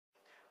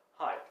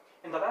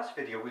In the last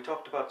video, we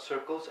talked about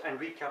circles and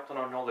recapped on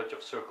our knowledge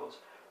of circles.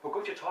 We're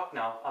going to talk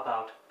now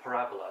about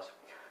parabolas.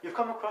 You've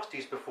come across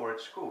these before at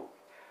school.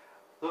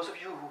 Those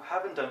of you who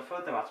haven't done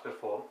further maths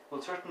before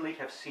will certainly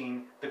have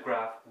seen the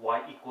graph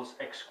y equals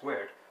x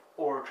squared,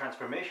 or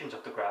transformations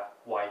of the graph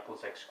y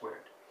equals x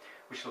squared,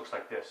 which looks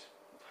like this.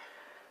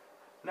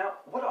 Now,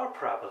 what are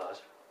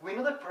parabolas? We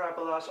know that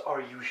parabolas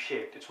are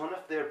U-shaped. It's one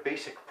of their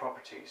basic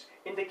properties.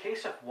 In the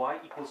case of y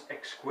equals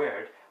x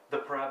squared, the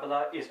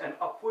parabola is an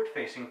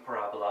upward-facing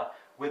parabola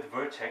with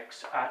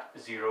vertex at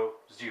 0,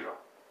 0.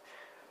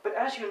 But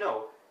as you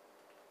know,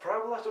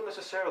 parabolas don't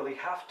necessarily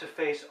have to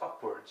face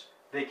upwards.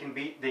 They can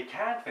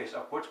face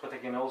upwards, but they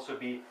can also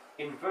be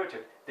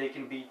inverted. They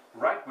can be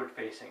rightward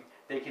facing.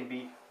 They can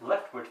be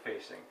leftward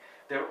facing.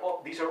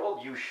 These are all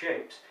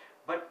U-shapes,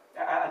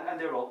 and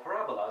they're all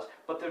parabolas,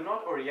 but they're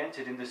not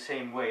oriented in the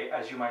same way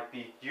as you might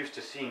be used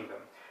to seeing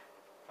them.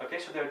 Okay,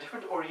 so there are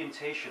different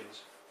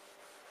orientations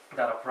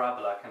that a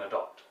parabola can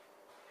adopt.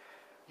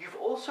 You've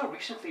also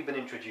recently been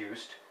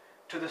introduced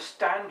to the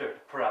standard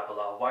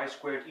parabola, y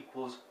squared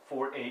equals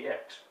 4ax.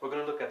 We're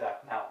going to look at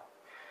that now.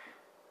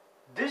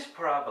 This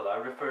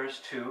parabola refers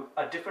to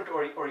a different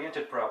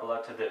oriented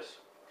parabola to this.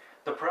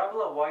 The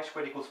parabola y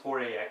squared equals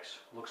 4ax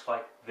looks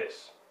like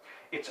this.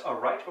 It's a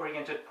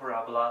right-oriented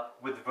parabola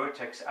with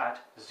vertex at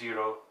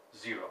 0,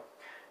 0.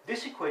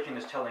 This equation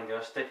is telling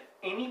us that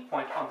any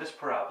point on this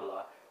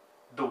parabola,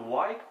 the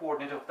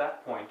y-coordinate of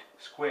that point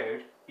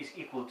squared is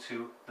equal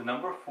to the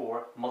number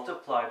 4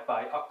 multiplied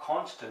by a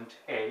constant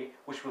a,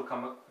 which we'll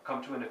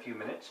come to in a few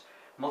minutes,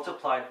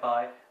 multiplied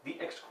by the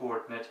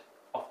x-coordinate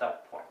of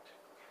that point.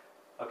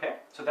 Okay,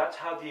 so that's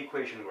how the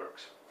equation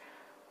works.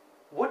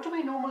 What do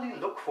we normally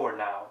look for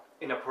now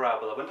in a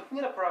parabola? When looking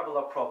at a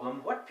parabola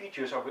problem, what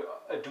features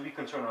do we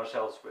concern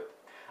ourselves with?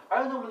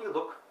 I normally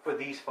look for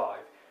these 5.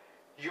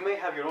 You may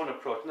have your own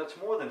approach, and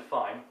that's more than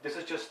fine. This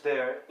is just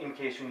there in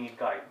case you need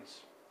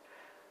guidance.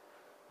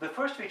 The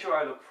first feature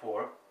I look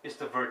for is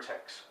the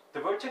vertex.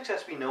 The vertex,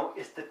 as we know,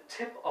 is the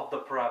tip of the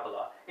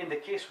parabola. In the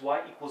case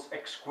y equals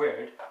x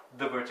squared,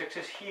 the vertex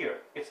is here.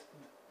 It's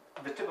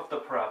the tip of the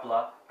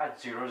parabola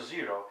at 0,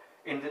 0.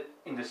 In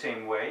the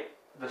same way,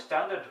 the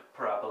standard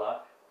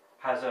parabola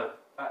has a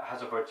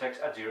vertex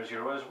at 0,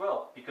 0 as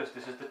well, because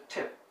this is the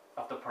tip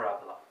of the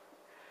parabola.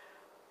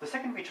 The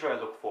second feature I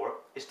look for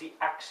is the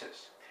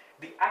axis.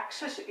 The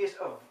axis is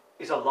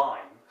a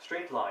line,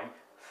 straight line,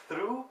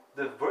 through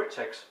the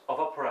vertex of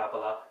a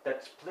parabola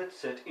that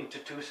splits it into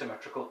 2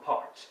 symmetrical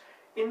parts.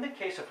 In the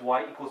case of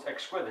y equals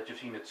x squared that you've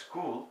seen at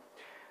school,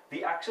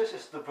 the axis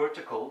is the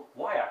vertical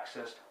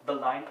y-axis, the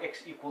line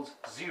x equals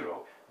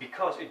 0,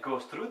 because it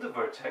goes through the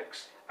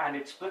vertex and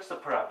it splits the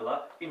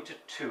parabola into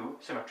 2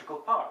 symmetrical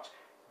parts.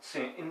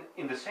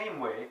 In the same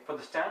way, for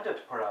the standard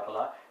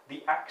parabola,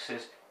 the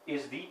axis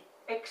is the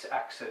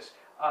x-axis.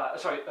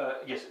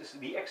 It's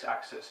the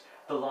x-axis,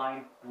 the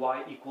line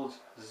y equals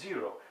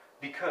 0,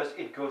 because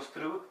it goes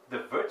through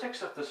the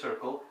vertex of the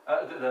circle,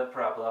 the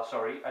parabola,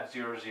 at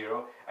 0,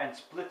 0, and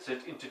splits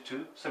it into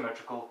 2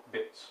 symmetrical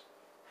bits.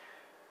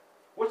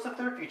 What's the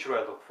third feature I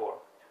look for?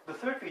 The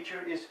third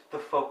feature is the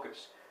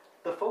focus.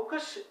 The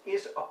focus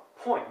is a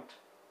point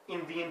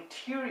in the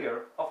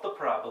interior of the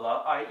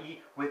parabola,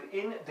 i.e.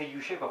 within the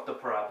U-shape of the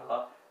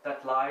parabola,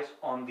 that lies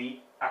on the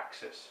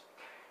axis.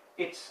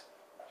 Just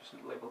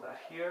label that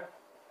here.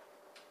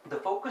 The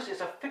focus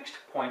is a fixed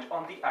point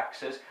on the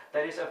axis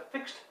that is a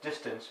fixed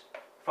distance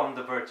from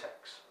the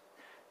vertex.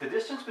 The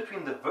distance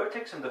between the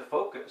vertex and the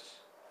focus,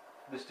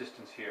 this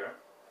distance here,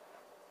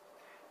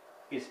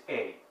 is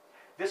a.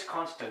 This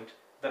constant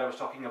that I was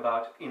talking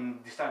about in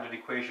the standard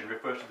equation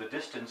refers to the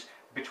distance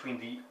between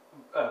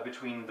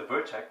the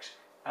vertex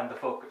and the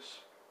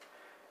focus.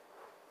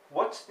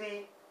 What's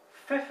the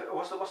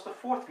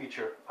fourth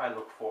feature I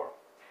look for?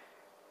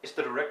 It's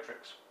the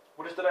directrix.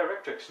 What is the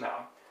directrix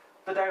now?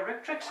 The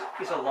directrix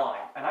is a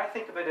line, and I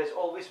think of it as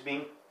always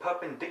being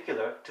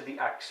perpendicular to the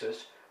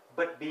axis,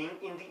 but being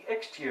in the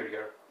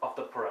exterior of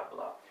the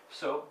parabola.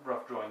 So,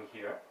 rough drawing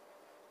here.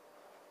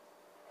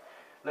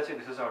 Let's say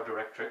this is our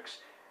directrix.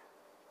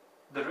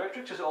 The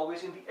directrix is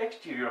always in the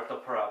exterior of the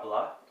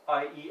parabola,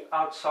 i.e.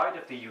 outside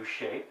of the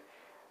U-shape,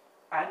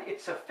 and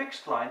it's a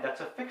fixed line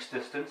that's a fixed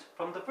distance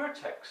from the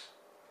vertex.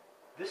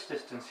 This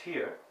distance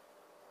here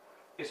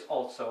is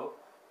also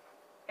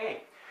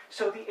a.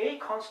 So the a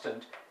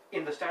constant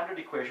in the standard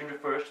equation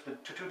refers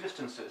to 2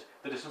 distances,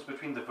 the distance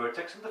between the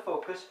vertex and the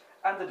focus,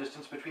 and the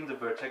distance between the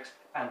vertex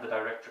and the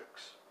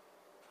directrix.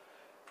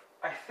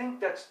 I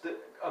think that's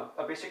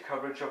a basic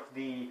coverage of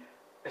the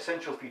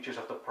essential features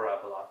of the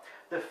parabola.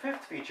 The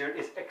fifth feature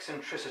is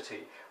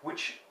eccentricity,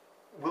 which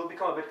will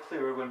become a bit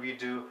clearer when we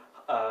do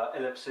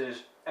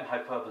ellipses and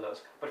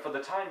hyperbolas. But for the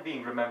time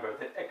being, remember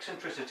that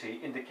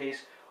eccentricity in the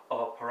case of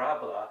a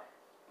parabola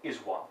is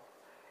 1.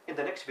 In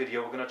the next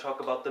video, we're going to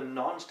talk about the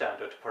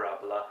non-standard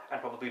parabola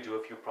and probably do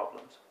a few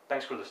problems.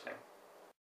 Thanks for listening.